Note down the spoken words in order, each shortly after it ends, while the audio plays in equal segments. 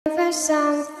for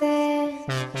something.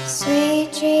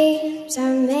 Sweet dreams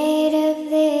are made of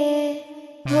this.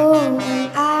 Who am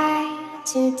I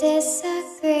to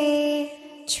disagree?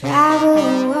 Travel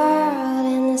the world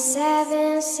in the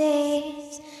 7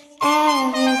 seas.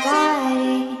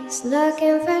 Everybody's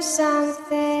looking for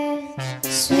something.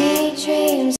 Sweet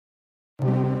dreams.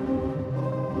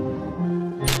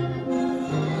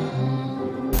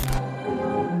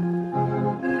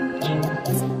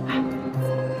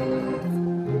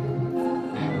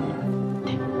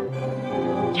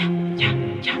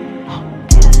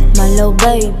 My little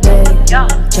baby,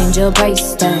 change your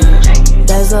price tag.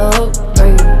 There's a hook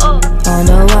break on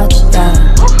the watch that.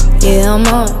 Yeah, I'm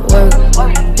on work.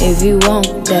 If you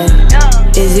want that,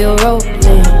 is your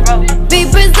rolling? Be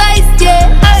precise,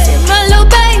 yeah. My little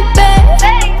baby,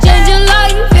 change your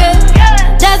life, yeah.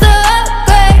 That's a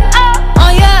upgrade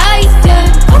on your ice,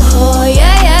 yeah. Oh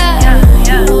yeah,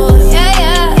 yeah. Oh yeah,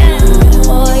 yeah.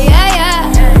 Oh yeah,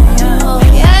 yeah. Oh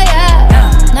yeah,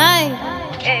 yeah. Night,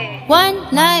 one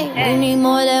night, we need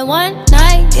more than one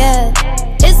night, yeah.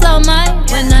 It's all mine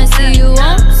when I see you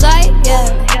on site, yeah.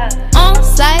 On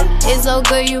site, it's so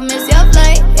good you miss your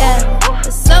flight, yeah.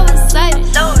 It's so exciting,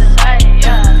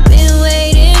 yeah. Been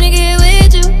waiting to get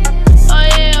with you. Oh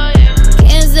yeah, oh yeah.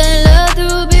 Can't send love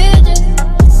through bitches.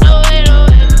 No way, no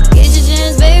way. Get your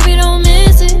chance, baby, don't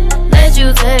miss it. Let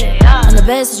you take it, yeah. I'm the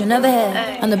best that you never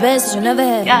had. I'm the best that you never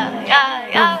had. Yeah, yeah,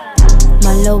 yeah.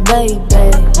 My little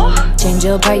baby, change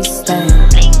your price tag.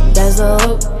 There's a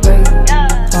hook break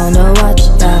on the watch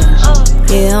that.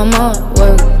 Yeah, I'm on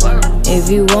work. If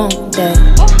you want that,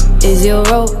 is your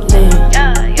rolling?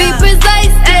 Be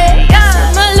precise,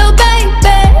 yeah. My little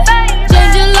baby,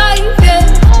 change your life, yeah.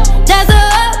 That's a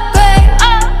upgrade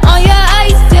on your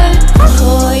ice, yeah.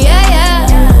 Oh yeah,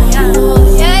 yeah. Oh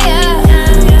yeah,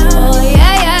 yeah. Oh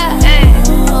yeah, yeah.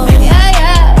 Oh yeah,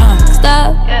 yeah.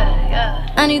 Stop.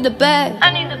 I need the bag.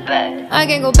 I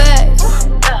can't go back.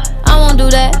 I won't do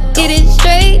that. Get it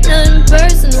straight, nothing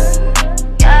personal.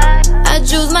 I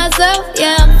choose myself,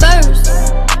 yeah, I'm first.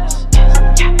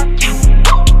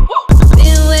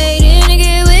 Been waiting to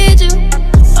get with you.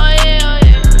 Oh yeah, oh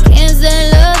yeah. Can't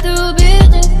send love through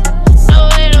bitches. No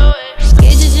way, no way.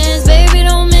 Get your chance, baby,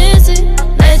 don't miss it.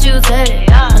 Let you take it,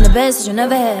 yeah. I'm the best that you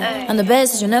never had. I'm the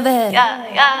best that you never had. Yeah,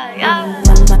 yeah, yeah.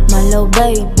 My little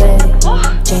baby,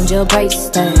 change your price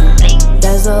tag.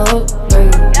 There's a hook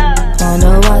break on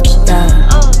the watch that.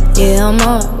 Yeah, I'm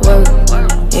on work.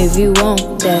 If you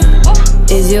want that,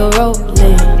 is your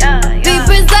rolling? Be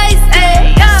precise,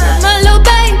 yeah. My little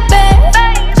baby,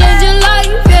 change your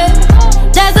life, yeah.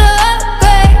 That's a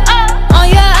upgrade on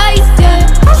your ice, yeah.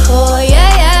 Oh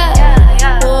yeah,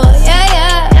 yeah. Oh yeah,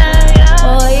 yeah.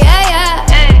 Oh yeah,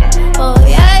 yeah. Oh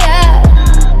yeah, yeah.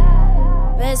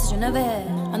 Best that you never had.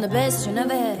 I'm the best that you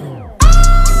never had.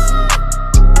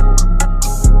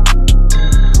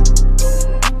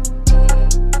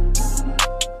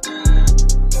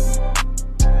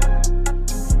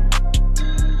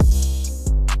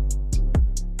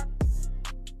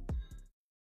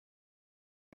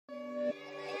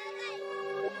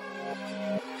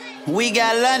 We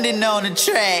got London on the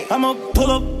track. I'ma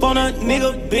pull up on a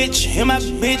nigga, bitch, and my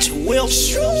bitch will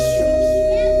shoot.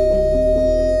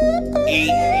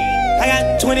 I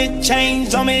got 20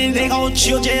 chains on me, they gon'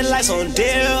 chill just like some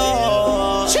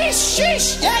deal. Sheesh,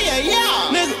 sheesh, yeah, yeah, yeah.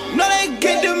 Nigga, no, they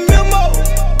get the memo.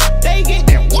 They get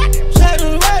that what?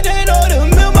 Saturday, right, they know the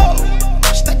memo.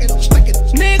 Stuck it,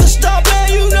 nigga, stop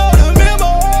playing, you know the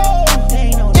memo.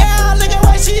 Yeah, look at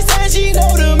what she said, she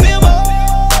know the memo.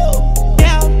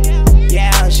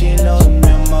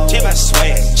 Check my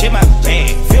swag, check my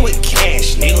bag, filled with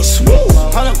cash, nigga. Smooth,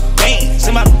 100 bands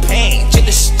in my pants, check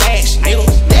the stash, nigga.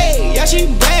 Hey, yeah, she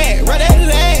bad, right that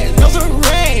last, no some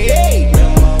rain, hey.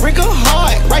 Break her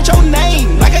heart, write your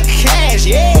name like a cash,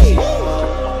 yeah.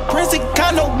 Prince and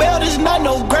condo belt is not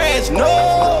no grass, no.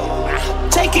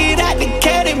 Take it out the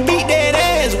cat and beat that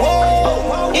ass,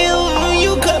 whoa. If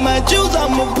you cut my juice,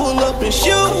 I'ma pull up and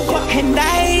shoot. And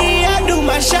I do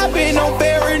my shopping on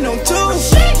Ferry, no too.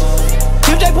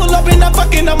 If they pull up and I'm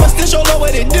fucking, I'ma still show love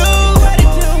what it do.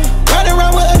 Riding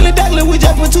around with ugly duckling, we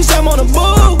just put 2 Sam on the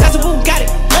boo. That's a boo, got it.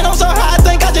 Man, I'm so high, I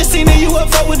think I just seen a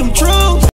UFO with them troops.